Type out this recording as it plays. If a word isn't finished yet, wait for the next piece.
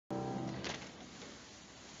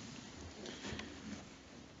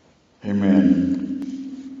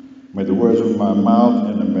Amen. May the words of my mouth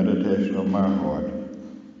and the meditation of my heart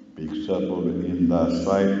be acceptable in thy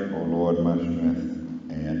sight, O Lord, my strength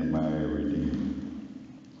and my redeemer.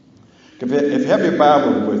 If you have your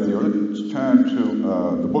Bible with you, let's turn to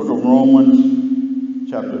the book of Romans,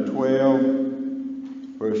 chapter 12,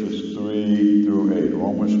 verses 3 through 8.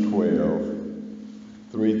 Romans 12,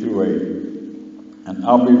 3 through 8. And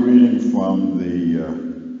I'll be reading from the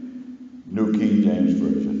New King James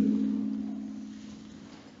Version.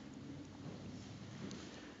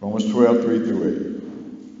 Romans 12, 3 through 8.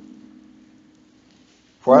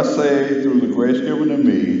 For I say, through the grace given to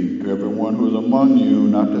me, to everyone who is among you,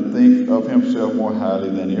 not to think of himself more highly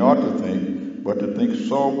than he ought to think, but to think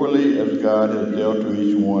soberly as God has dealt to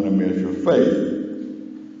each one a measure of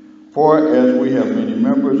faith. For as we have many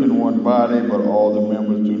members in one body, but all the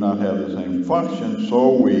members do not have the same function,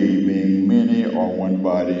 so we, being many, are one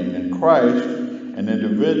body in Christ, and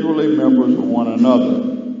individually members of one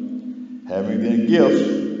another, having then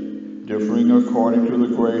gifts differing according to the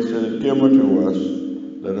grace that is given to us,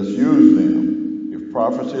 let us use them. If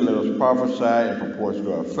prophecy, let us prophesy in proportion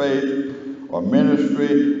to our faith, or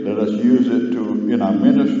ministry, let us use it in our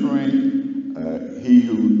ministering. He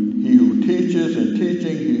who teaches in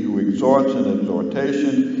teaching, he who exhorts in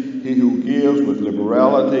exhortation, he who gives with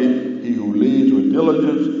liberality, he who leads with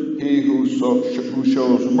diligence, he who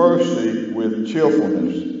shows mercy with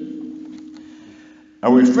cheerfulness. Now,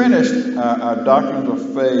 we finished our Doctrines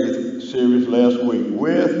of Faith series last week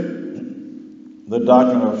with the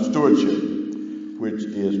doctrine of stewardship, which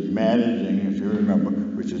is managing, if you remember,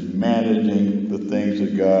 which is managing the things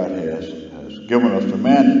that God has given us to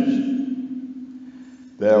manage.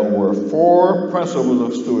 There were four principles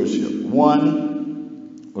of stewardship.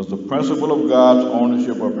 One was the principle of God's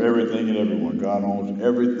ownership of everything and everyone. God owns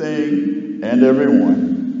everything and everyone.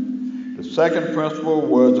 The second principle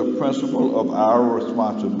was the principle of our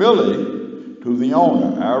responsibility to the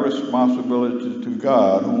owner, our responsibility to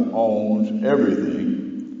God who owns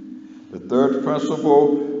everything. The third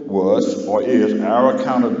principle was or is our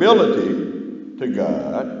accountability to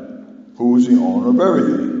God, who is the owner of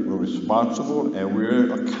everything. We're responsible and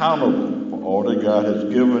we're accountable for all that God has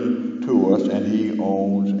given to us, and He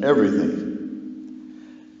owns everything.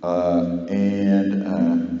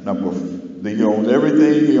 He owns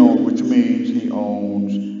everything, which means He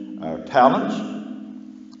owns our talents,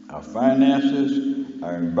 our finances,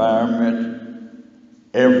 our environment,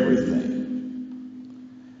 everything.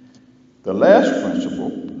 The last principle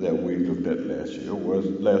that we looked at last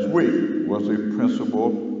week was the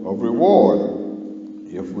principle of reward.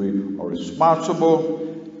 If we are responsible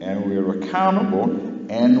and we're accountable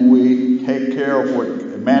and we take care of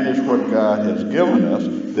manage what God has given us,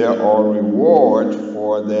 there are rewards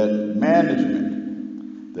for that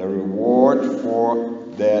management. There are rewards for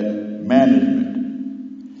that management.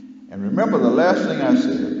 And remember, the last thing I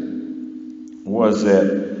said was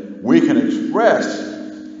that we can express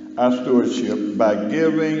our stewardship by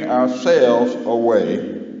giving ourselves away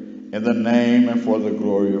in the name and for the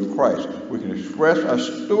glory of Christ. We can express our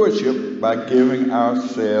stewardship by giving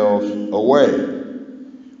ourselves away.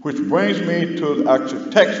 Which brings me to our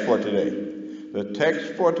text for today. The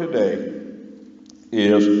text for today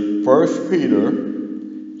is 1 Peter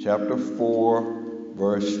chapter 4,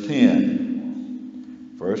 verse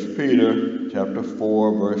 10. 1 Peter chapter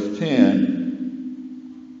 4, verse 10.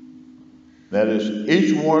 That is,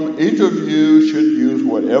 each of you should use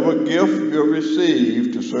whatever gift you have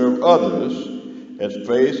received to serve others as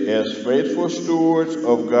faithful stewards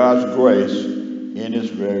of God's grace in its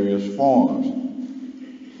various forms.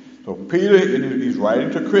 So Peter, he's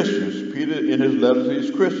writing to Christians. Peter, in his letter to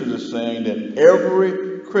these Christians, is saying that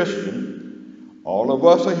every Christian, all of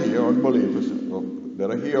us are here, are believers,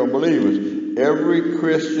 that are here are believers. Every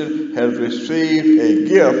Christian has received a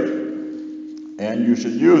gift, and you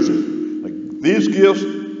should use it. These gifts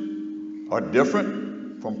are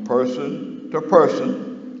different from person to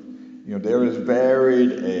person. They're as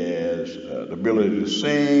varied as the ability to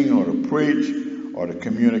sing or to preach or to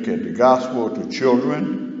communicate the gospel to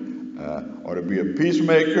children. Or to be a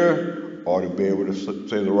peacemaker, or to be able to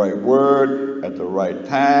say the right word at the right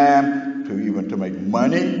time, to make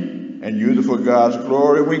money and use it for God's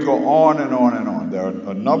glory. We go on and on and on. There are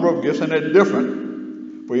a number of gifts, and they're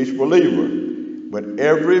different for each believer. But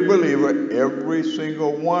every believer, every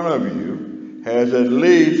single one of you, has at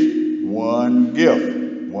least one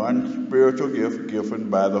gift, one spiritual gift given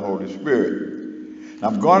by the Holy Spirit. Now,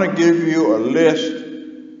 I'm going to give you a list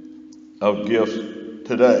of gifts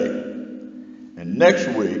today. And next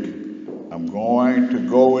week, I'm going to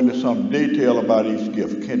go into some detail about each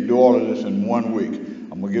gift. Can't do all of this in 1 week.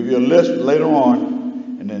 I'm going to give you a list later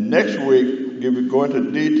on, And then next week, go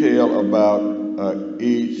into detail about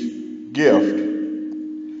each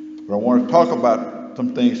gift. But I want to talk about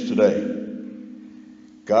some things today.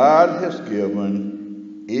 God has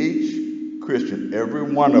given each Christian, every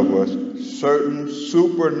one of us, certain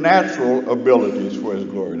supernatural abilities for His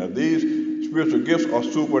glory. Now, these spiritual gifts are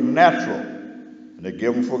supernatural, and they're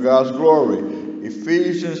given for God's glory.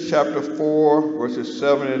 Ephesians chapter 4, verses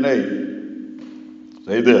 7 and 8.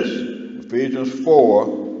 Say this, Ephesians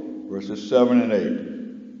 4, verses 7 and 8.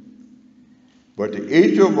 But to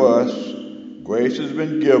each of us, grace has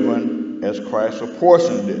been given as Christ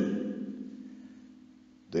apportioned it.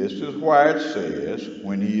 This is why it says,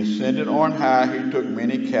 when He ascended on high, He took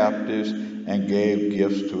many captives and gave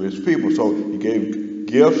gifts to His people. So He gave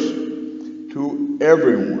gifts to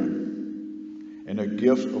everyone. And the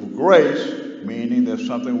gifts of grace, meaning there's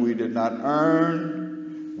something we did not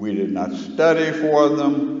earn, we did not study for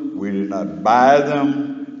them, we did not buy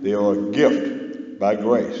them. They are a gift by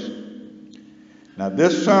grace. Now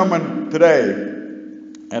this sermon today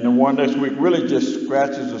and the one next week really just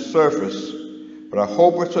scratches the surface, but I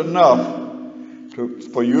hope it's enough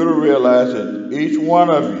for you to realize that each one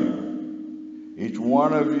of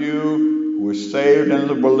you who is saved and is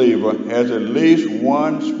a believer has at least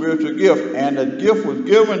one spiritual gift, and that gift was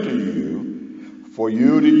given to you for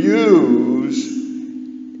you to use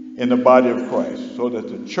in the body of Christ, so that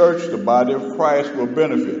the church, the body of Christ, will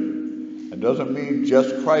benefit. It doesn't mean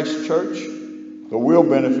just Christ's church that will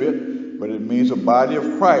benefit, but it means the body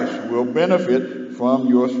of Christ will benefit from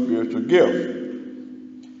your spiritual gift.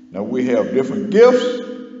 Now, we have different gifts,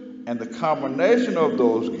 and the combination of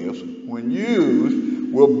those gifts, when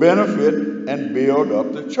used, will benefit and build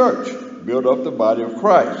up the church, build up the body of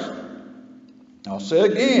Christ. I'll say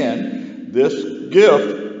again, this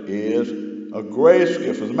gift is a grace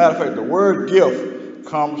gift. As a matter of fact, the word gift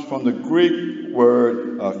comes from the Greek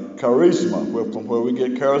word charisma, from where we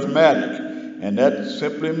get charismatic. And that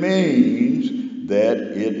simply means that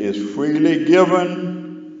it is freely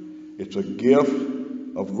given. It's a gift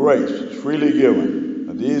of grace. It's freely given.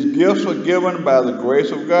 Now, these gifts are given by the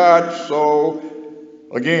grace of God, so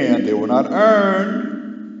again, they were not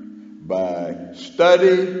earned by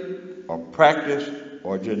study or practice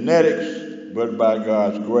or genetics, but by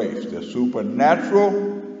God's grace. They're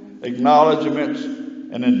supernatural acknowledgments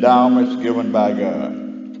and endowments given by God.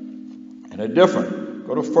 And they're different.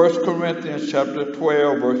 Go to 1 Corinthians chapter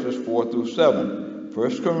 12, verses 4 through 7.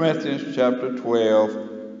 1 Corinthians chapter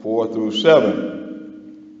 12, 4 through 7.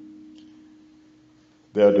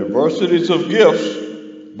 There are diversities of gifts,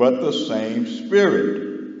 but the same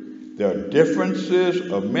Spirit. There are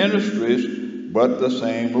differences of ministries, but the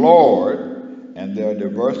same Lord. And there are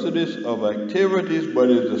diversities of activities, but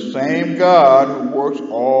it is the same God who works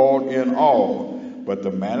all in all. But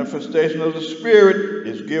the manifestation of the Spirit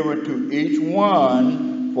is given to each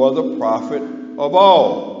one for the profit of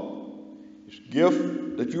all. It's a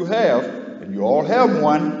gift that you have, and you all have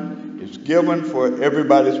one. It's given for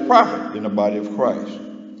everybody's profit in the body of Christ.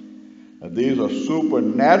 Now, these are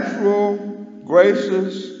supernatural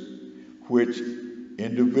graces which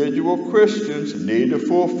individual Christians need to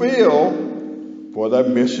fulfill for the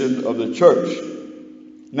mission of the church.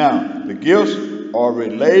 Now, the gifts are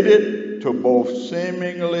related to both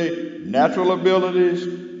seemingly natural abilities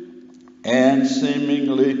and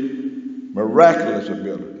seemingly miraculous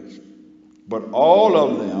abilities. But all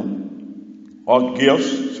of them are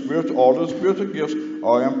gifts, all the spiritual gifts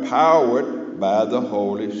are empowered by the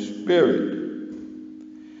Holy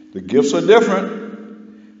Spirit. The gifts are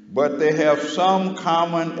different, but they have some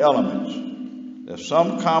common elements. There's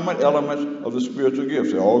some common elements of the spiritual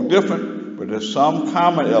gifts. They're all different, but there's some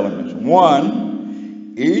common elements.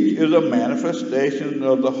 One, each is a manifestation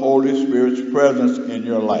of the Holy Spirit's presence in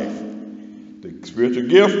your life. The spiritual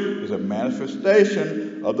gift is a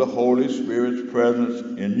manifestation of the Holy Spirit's presence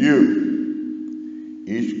in you.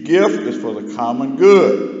 Each gift is for the common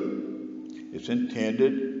good. It's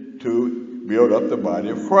intended to build up the body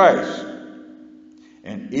of Christ.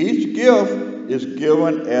 And each gift is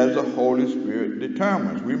given as the Holy Spirit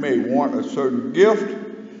determines. We may want a certain gift,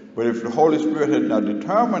 but if the Holy Spirit has not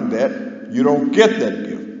determined that, you don't get that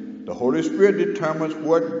gift. The Holy Spirit determines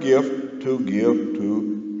what gift to give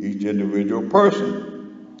to each individual person.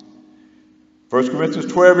 1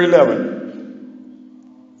 Corinthians 12:11.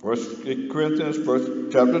 1 Corinthians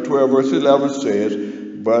chapter 12, verse 11 says,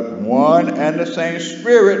 but one and the same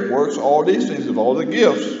Spirit works all these things, of all the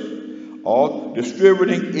gifts, all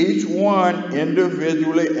distributing each one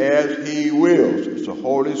individually as He wills. It's the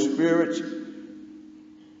Holy Spirit's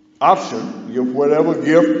option to give whatever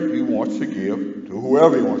gift He wants to give to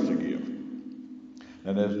whoever He wants to give.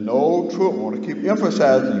 And there's no true, I want to keep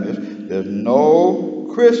emphasizing this, there's no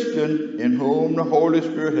Christian in whom the Holy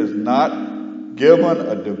Spirit has not given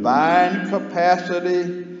a divine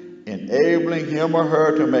capacity enabling him or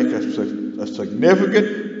her to make a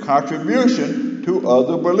significant contribution to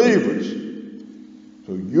other believers.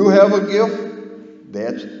 So you have a gift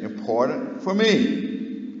that's important for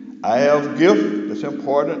me. I have a gift that's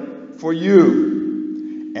important for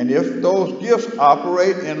you. And if those gifts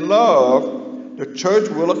operate in love, the church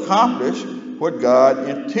will accomplish what God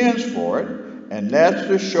intends for it, and that's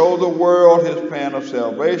to show the world his plan of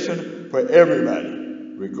salvation for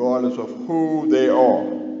everybody, regardless of who they are.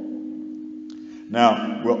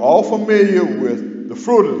 Now, we're all familiar with the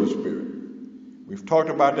fruit of the Spirit. We've talked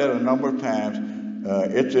about that a number of times.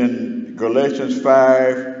 It's in Galatians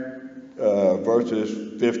 5,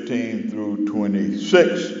 verses 15 through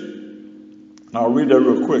 26. And I'll read that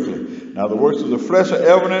real quickly. Now, the works of the flesh are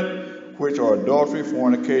evident, which are adultery,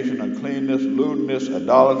 fornication, uncleanness, lewdness,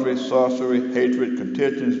 idolatry, sorcery, hatred,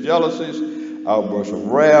 contentions, jealousies, outbursts of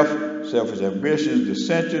wrath, selfish ambitions,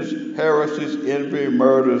 dissensions, heresies, envy,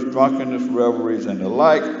 murders, drunkenness, revelries, and the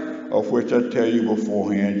like, of which I tell you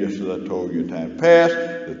beforehand, just as I told you in time past,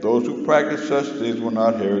 that those who practice such things will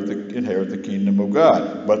not inherit the kingdom of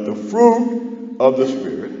God. But the fruit of the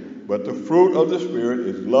Spirit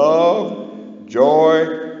is love,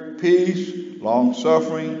 joy, peace,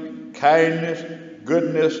 long-suffering, kindness,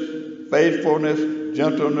 goodness, faithfulness,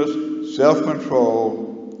 gentleness, self-control.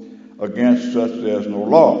 Against such there's no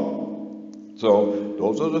law. So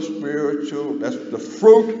those are the spiritual, that's the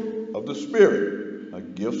fruit of the Spirit. The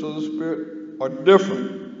gifts of the Spirit are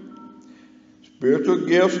different. Spiritual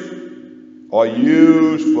gifts are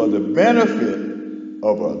used for the benefit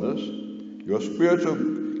of others. Your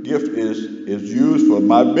spiritual gift is used for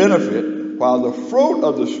my benefit, while the fruit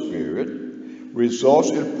of the Spirit results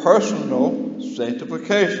in personal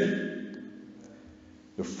sanctification.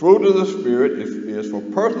 The fruit of the Spirit is for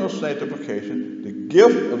personal sanctification. The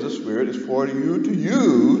gift of the Spirit is for you to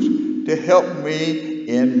use to help me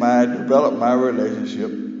in develop my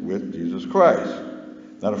relationship with Jesus Christ.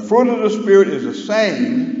 Now, the fruit of the Spirit is the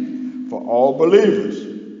same for all believers.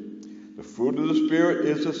 The fruit of the Spirit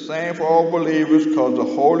is the same for all believers because the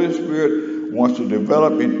Holy Spirit wants to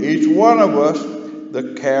develop in each one of us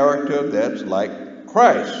the character that's like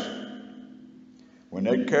Christ. When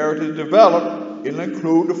that character is developed, it'll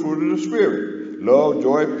include the fruit of the Spirit: love,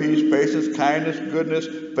 joy, peace, patience, kindness, goodness,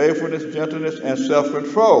 faithfulness, gentleness, and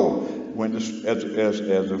self-control. As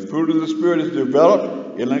the fruit of the Spirit is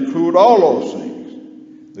developed, it'll include all those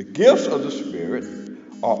things. The gifts of the Spirit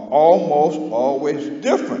are almost always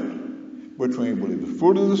different between believers. The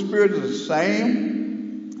fruit of the Spirit is the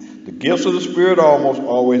same. The gifts of the Spirit are almost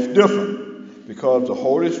always different, because the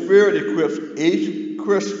Holy Spirit equips each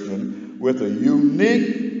Christian with a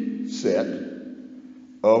unique set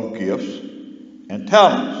of gifts and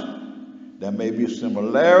talents. There may be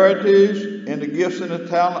similarities in the gifts and the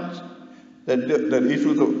talents that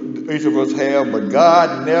each of us have, but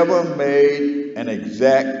God never made an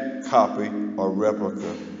exact copy or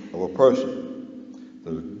replica of a person.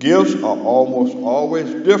 The gifts are almost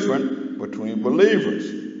always different between believers.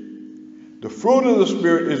 The fruit of the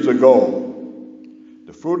Spirit is the goal.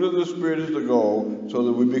 The fruit of the Spirit is the goal so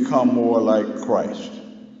that we become more like Christ.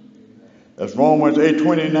 As Romans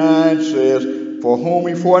 8:29 says, for whom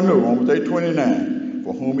he foreknew, Romans 8:29,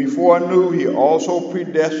 for whom he foreknew, he also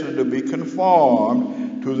predestined to be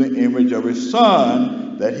conformed to the image of his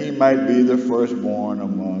Son, that he might be the firstborn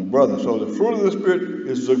among brothers. So the fruit of the Spirit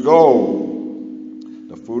is the goal.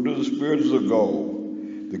 The fruit of the Spirit is the goal.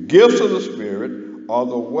 The gifts of the Spirit are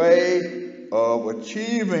the way of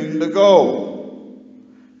achieving the goal.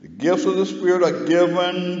 The gifts of the Spirit are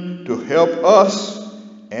given to help us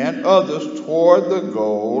and others toward the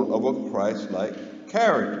goal of a Christ-like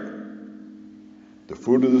character. The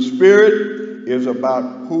fruit of the Spirit is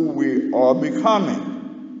about who we are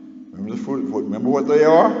becoming. Remember what they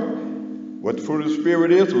are? What the fruit of the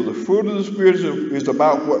Spirit is? Well, the fruit of the Spirit is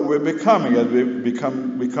about what we're becoming as we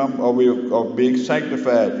we are being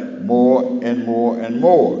sanctified more and more and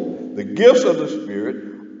more. The gifts of the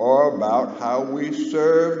Spirit are about how we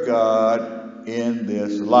serve God in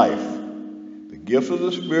this life. The gifts of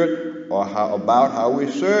the Spirit are about how we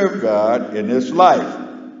serve God in this life.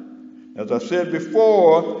 As I said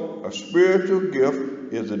before, a spiritual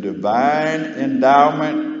gift is a divine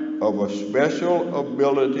endowment of a special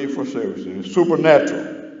ability for service. It is supernatural.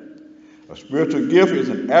 A spiritual gift is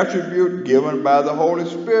an attribute given by the Holy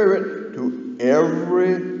Spirit to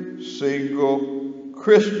every single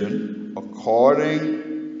Christian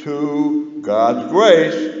according to God's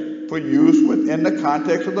grace for use within the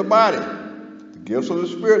context of the body. The gifts of the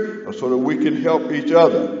Spirit are so that we can help each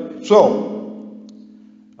other. So,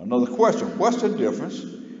 another question. What's the difference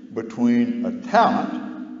between a talent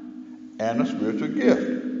and a spiritual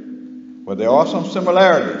gift? Well, there are some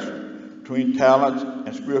similarities between talents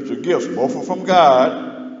and spiritual gifts. Both are from God.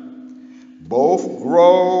 Both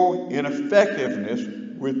grow in effectiveness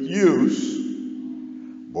with use.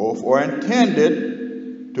 Both are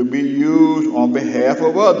intended to be used on behalf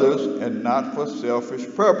of others and not for selfish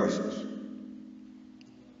purposes.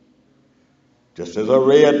 Just as I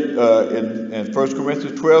read in 1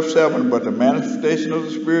 Corinthians 12:7, but the manifestation of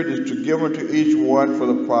the Spirit is given to each one for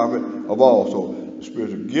the profit of all. So the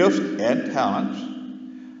spiritual gifts and talents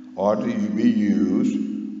are to be used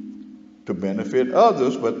to benefit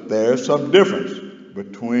others, but there's some difference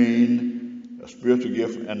between a spiritual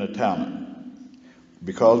gift and a talent.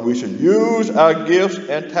 Because we should use our gifts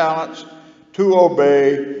and talents to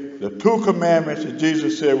obey the two commandments that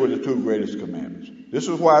Jesus said were the two greatest commandments. This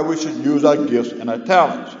is why we should use our gifts and our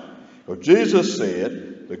talents. Because Jesus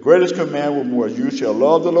said, the greatest commandment was, you shall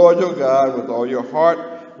love the Lord your God with all your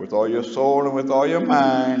heart, with all your soul, and with all your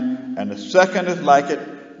mind. And the second is like it,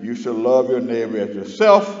 you shall love your neighbor as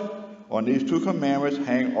yourself. On these two commandments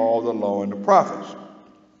hang all the law and the prophets.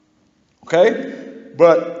 Okay?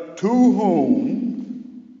 But to whom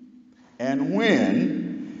and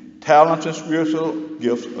when talents and spiritual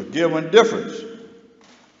gifts are given differs.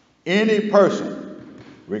 Any person,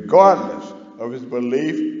 regardless of his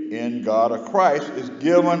belief in God or Christ, is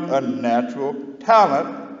given a natural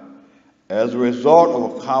talent as a result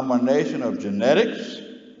of a combination of genetics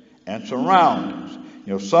and surroundings.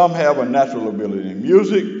 You know, some have a natural ability in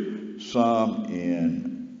music, some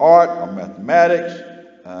in art or mathematics,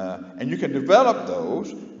 and you can develop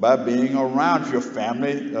those by being around your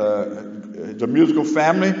family, the musical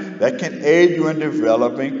family, that can aid you in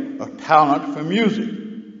developing a talent for music.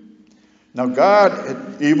 Now,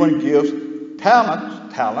 God even gives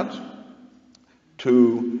talents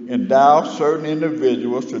to endow certain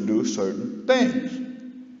individuals to do certain things.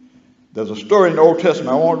 There's a story in the Old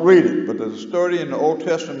Testament, I won't read it, but there's a story in the Old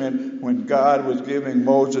Testament when God was giving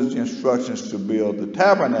Moses the instructions to build the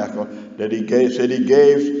tabernacle that he gave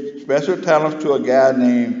special talents to a guy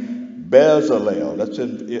named Bezalel. That's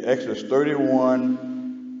in Exodus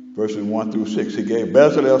 31, verses 1 through 6. He gave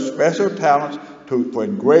Bezalel special talents for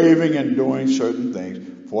engraving and doing certain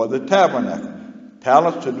things for the tabernacle.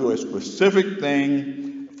 Talents to do a specific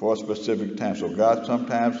thing for a specific time. So God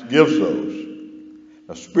sometimes gives those.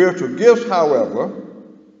 Now, spiritual gifts, however,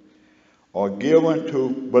 are given to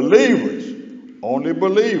believers, only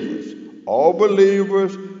believers. All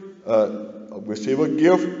believers receive a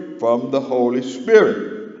gift from the Holy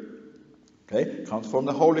Spirit. Okay, it comes from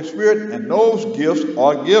the Holy Spirit, and those gifts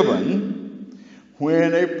are given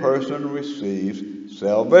when a person receives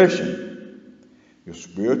salvation. Your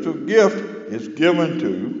spiritual gift is given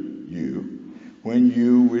to you when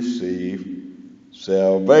you receive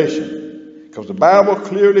salvation. Because the Bible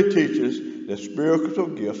clearly teaches that spiritual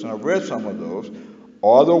gifts, and I've read some of those,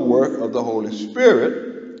 are the work of the Holy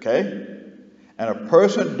Spirit, okay? And a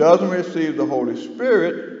person doesn't receive the Holy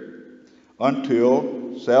Spirit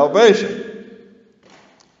until salvation.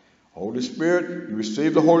 Holy Spirit, you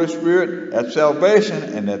receive the Holy Spirit at salvation,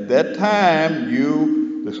 and at that time,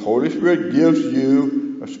 this Holy Spirit gives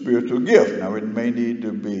you a spiritual gift. Now, it may need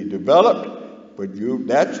to be developed, but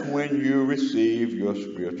that's when you receive your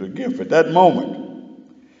spiritual gift. At that moment,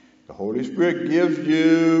 the Holy Spirit gives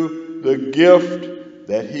you the gift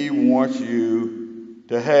that He wants you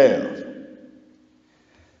to have.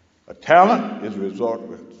 A talent is a result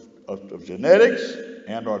of genetics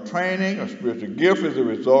and or training. A spiritual gift is a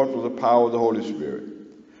result of the power of the Holy Spirit.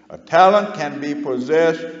 A talent can be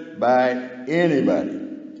possessed by anybody,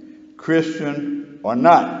 Christian or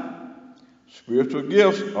not. Spiritual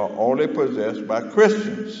gifts are only possessed by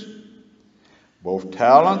Christians. Both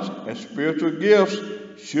talents and spiritual gifts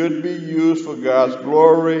should be used for God's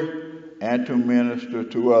glory and to minister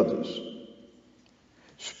to others.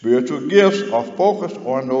 Spiritual gifts are focused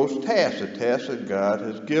on those tasks, the tasks that God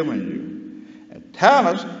has given you. And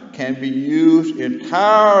talents can be used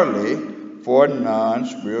entirely for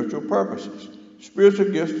non-spiritual purposes.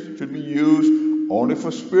 Spiritual gifts should be used only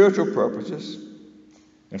for spiritual purposes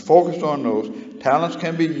and focused on those. Talents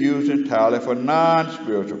can be used entirely for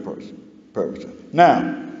non-spiritual purposes. Now,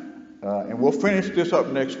 and we'll finish this up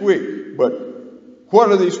next week, but what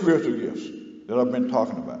are these spiritual gifts that I've been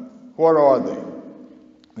talking about? What are they?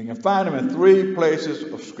 We can find them in 3 places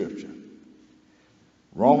of Scripture.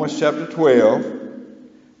 Romans chapter 12,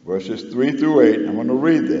 verses 3 through 8. I'm going to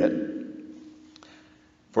read that.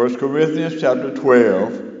 1 Corinthians chapter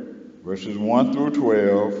 12, verses 1 through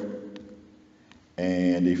 12.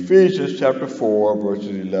 and Ephesians chapter 4, verses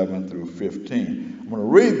 11 through 15. I'm going to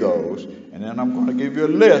read those, and then I'm going to give you a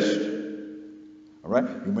list. All right?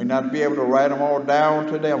 You may not be able to write them all down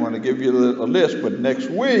today. I'm going to give you a list, but next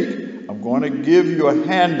week I'm going to give you a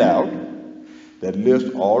handout that lists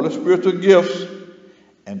all the spiritual gifts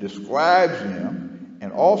and describes them,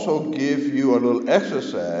 and also gives you a little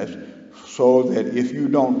exercise so that if you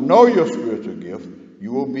don't know your spiritual gift,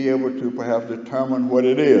 you will be able to perhaps determine what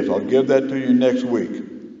it is. I'll give that to you next week.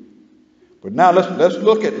 But now let's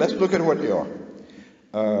look at what they are.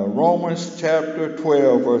 Romans chapter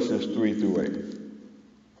 12, verses 3 through 8.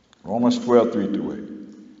 Romans 12, 3 through 8.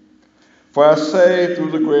 For I say,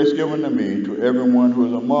 through the grace given to me, to everyone who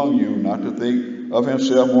is among you, not to think of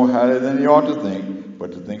himself more highly than he ought to think,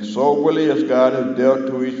 but to think soberly as God has dealt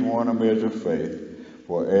to each one a measure of faith.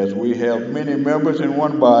 For as we have many members in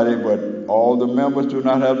one body, but all the members do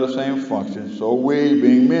not have the same function, so we,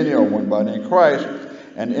 being many, are one body in Christ,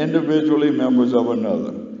 and individually members of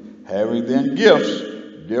another. Having then gifts,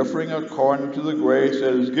 differing according to the grace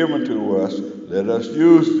that is given to us, let us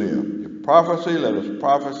use them. If prophecy, let us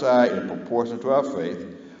prophesy in proportion to our faith.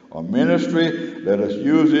 Or ministry, let us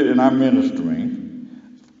use it in our ministering.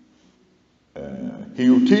 He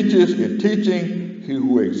who teaches in teaching, he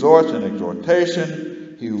who exhorts in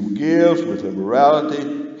exhortation, he who gives with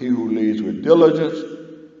liberality, he who leads with diligence,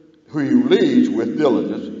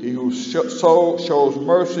 he who shows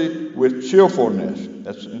mercy with cheerfulness.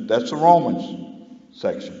 That's the Romans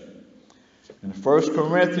section. In 1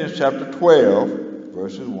 Corinthians chapter 12,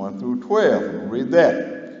 verses 1 through 12. We'll read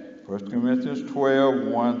that. 1 Corinthians 12,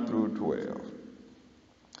 1 through 12.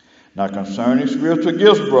 Now concerning spiritual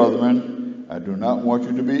gifts, brethren, I do not want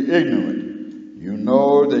you to be ignorant. You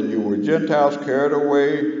know that you were Gentiles carried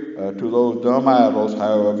away to those dumb idols,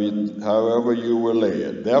 however you were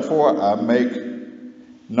led. Therefore I make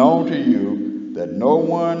known to you that no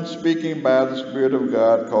one speaking by the Spirit of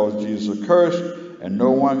God calls Jesus accursed, and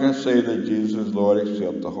no one can say that Jesus is Lord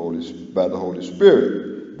except by the Holy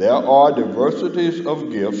Spirit. There are diversities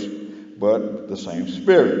of gifts, but the same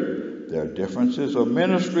Spirit. There are differences of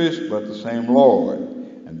ministries, but the same Lord.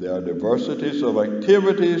 And there are diversities of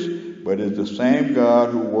activities, but it is the same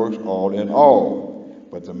God who works all in all.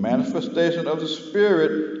 But the manifestation of the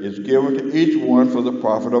Spirit is given to each one for the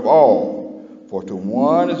profit of all. For to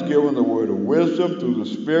one is given the word of wisdom through the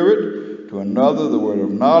Spirit, to another the word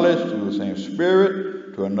of knowledge through the same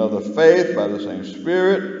Spirit, to another faith by the same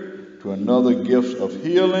Spirit, to another gifts of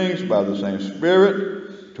healings by the same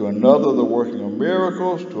Spirit, to another the working of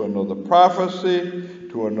miracles, to another prophecy,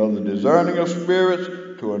 to another discerning of spirits,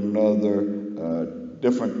 to another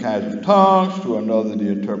different kinds of tongues, to another the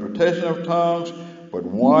interpretation of tongues. But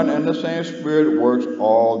one and the same Spirit works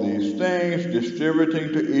all these things,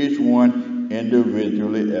 distributing to each one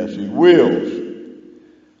individually as he wills.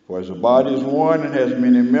 For as the body is one and has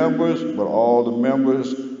many members, but all the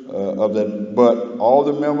members of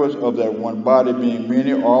that one body being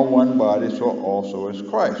many are one body, so also is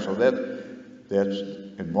Christ. So that's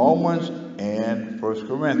in Romans and 1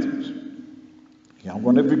 Corinthians. Okay, I'm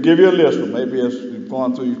going to give you a list, but maybe as you've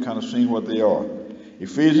gone through, you've kind of seen what they are.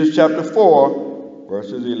 Ephesians chapter 4,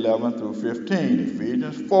 verses 11 through 15.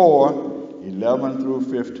 Ephesians 4, 11 through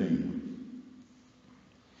 15.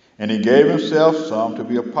 And he gave himself some to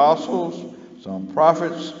be apostles, some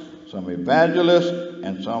prophets, some evangelists,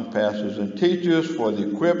 and some pastors and teachers for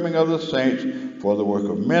the equipping of the saints, for the work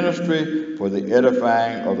of ministry, for the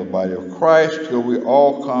edifying of the body of Christ, till we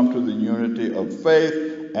all come to the unity of faith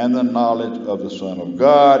and the knowledge of the Son of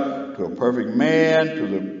God, to a perfect man, to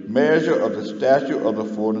the measure of the stature of the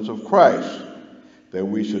fullness of Christ, that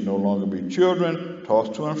we should no longer be children,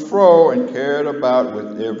 tossed to and fro, and carried about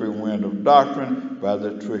with every wind of doctrine by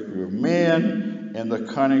the trickery of men, and the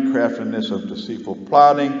cunning craftiness of deceitful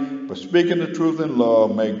plotting, but speaking the truth in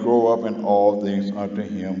love may grow up in all things unto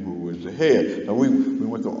him who is the head. Now we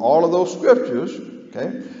went through all of those scriptures,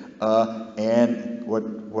 okay, and what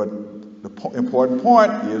the important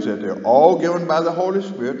point is that they're all given by the Holy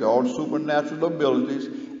Spirit. They're all supernatural abilities,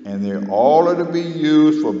 and they all are to be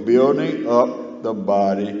used for building up the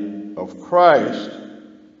body of Christ.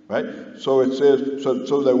 Right? So it says,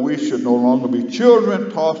 so that we should no longer be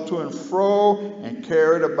children, tossed to and fro, and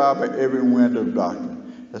carried about by every wind of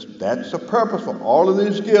doctrine. That's the purpose for all of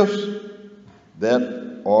these gifts that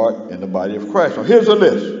are in the body of Christ. So here's a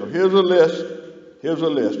list.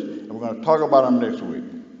 And we're going to talk about them next week.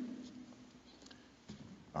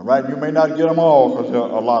 All right, you may not get them all because there are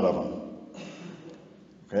a lot of them.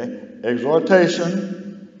 Okay,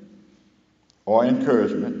 exhortation or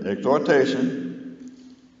encouragement,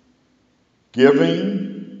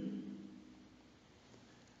 giving,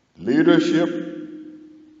 leadership,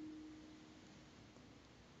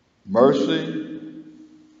 mercy,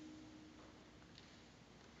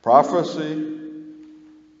 prophecy,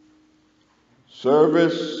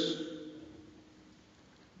 service,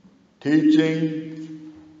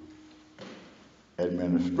 teaching,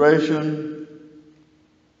 administration,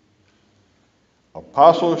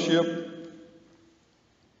 apostleship,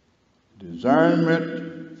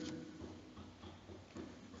 discernment,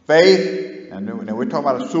 faith, and then we're talking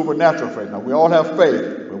about a supernatural faith. Now, we all have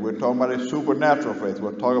faith, but we're talking about a supernatural faith.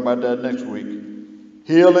 We'll talk about that next week.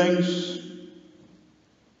 Healings,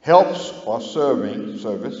 helps or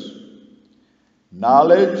service,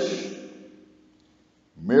 knowledge,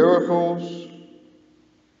 miracles,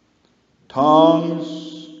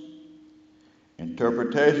 tongues,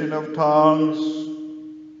 interpretation of tongues,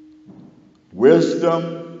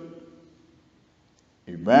 wisdom,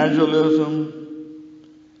 evangelism,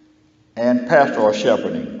 and pastoral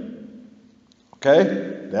shepherding.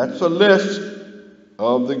 Okay? That's a list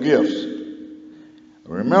of the gifts.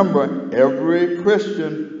 Remember, every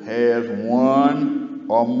Christian has one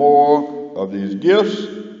or more of these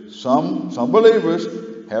gifts. Some believers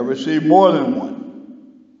have received more than one.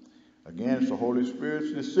 Again, it's the Holy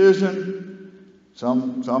Spirit's decision.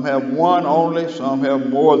 Some have one only, some have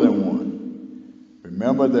more than one.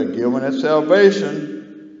 Remember, they're given at salvation,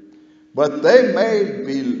 but they may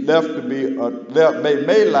be left to be, they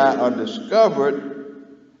may lie undiscovered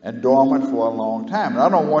and dormant for a long time. And I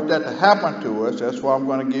don't want that to happen to us. That's why I'm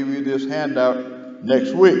going to give you this handout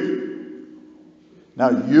next week. Now,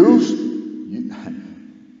 you've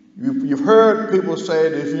heard people say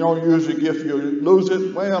that if you don't use your gift, you'll lose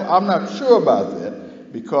it. Well, I'm not sure about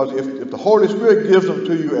that, because if the Holy Spirit gives them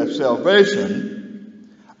to you at salvation,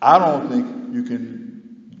 I don't think you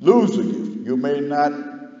can lose the gift. You may not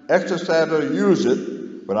exercise or use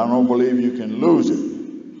it, but I don't believe you can lose it.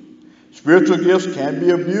 Spiritual gifts can be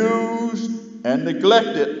abused and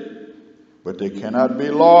neglected, but they cannot be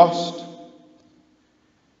lost.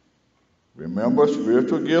 Remember,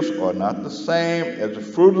 spiritual gifts are not the same as the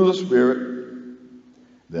fruit of the Spirit.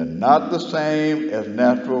 They're not the same as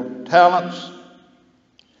natural talents.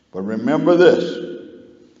 But remember this: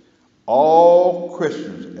 all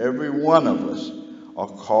Christians, every one of us, are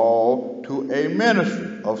called to a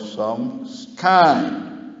ministry of some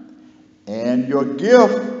kind. And your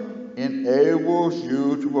gift enables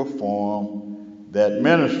you to perform that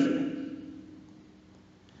ministry.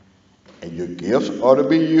 And your gifts ought to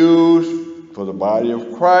be used for the body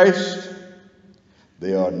of Christ.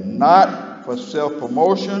 They are not for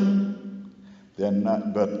self-promotion. They're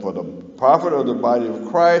not, but for the profit of the body of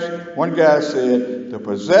Christ. One guy said, the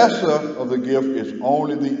possessor of the gift is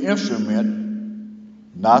only the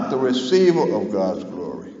instrument, not the receiver of God's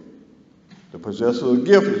glory. The possessor of the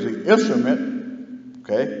gift is the instrument,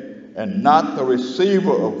 okay, and not the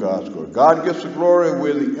receiver of God's glory. God gets the glory,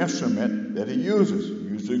 we're the instrument that he uses. He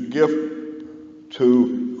uses the gift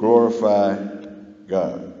to glorify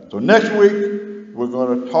God. So next week, we're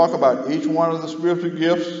going to talk about each one of the spiritual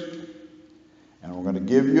gifts, and we're going to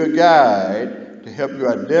give you a guide to help you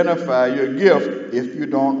identify your gift if you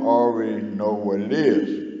don't already know what it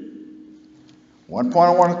is. One point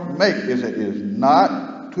I want to make is that it is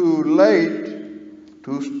not too late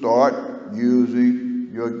to start using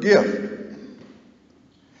your gift.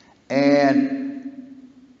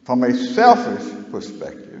 And from a selfish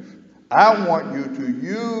perspective, I want you to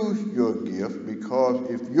use your gift, because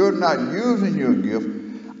if you're not using your gift,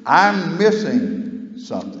 I'm missing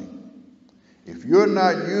something. If you're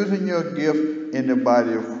not using your gift in the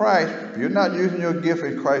body of Christ, if you're not using your gift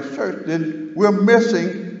in Christ's church, then we're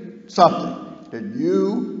missing something that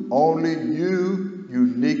only you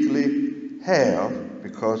uniquely have,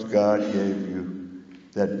 because God gave you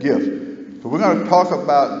that gift. So we're going to talk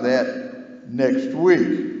about that next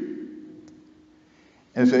week.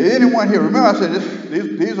 And so anyone here, remember I said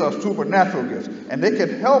these are supernatural gifts, and they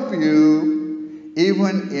can help you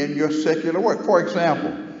even in your secular work. For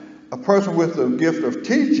example, a person with the gift of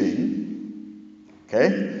teaching,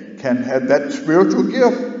 okay, can have that spiritual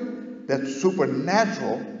gift that's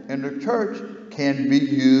supernatural in the church, can be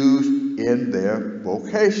used in their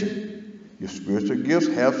vocation. Your spiritual gifts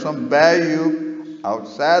have some value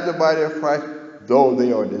outside the body of Christ, though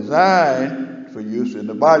they are designed for use in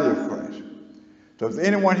the body of Christ. So if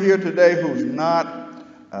anyone here today who's not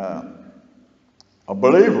a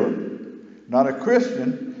believer, not a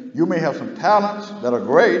Christian, you may have some talents that are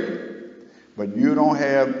great, but you don't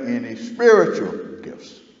have any spiritual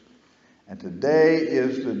gifts. And today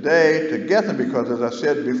is the day to get them, because as I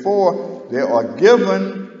said before, they are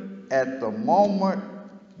given at the moment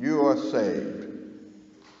you are saved.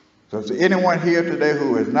 So if there's anyone here today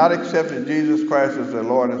who has not accepted Jesus Christ as their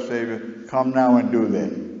Lord and Savior, come now and do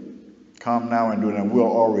that. come now and do it, and we'll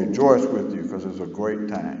all rejoice with you because it's a great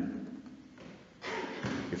time.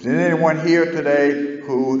 If there's anyone here today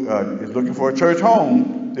who is looking for a church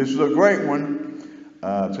home, this is a great one.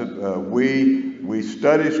 We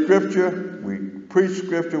study Scripture, we preach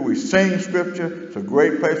Scripture, we sing Scripture. It's a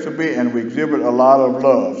great place to be, and we exhibit a lot of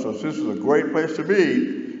love. So this is a great place to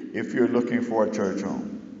be if you're looking for a church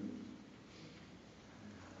home.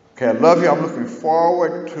 Okay, I love you. I'm looking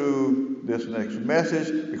forward to this next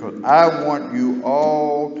message because I want you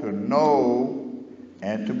all to know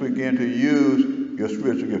and to begin to use your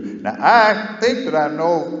spiritual gifts. Now, I think that I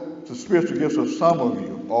know the spiritual gifts of some of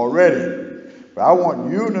you already, but I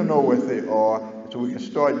want you to know what they are so we can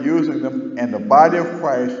start using them, and the body of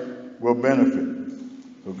Christ will benefit.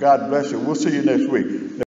 So God bless you. We'll see you next week.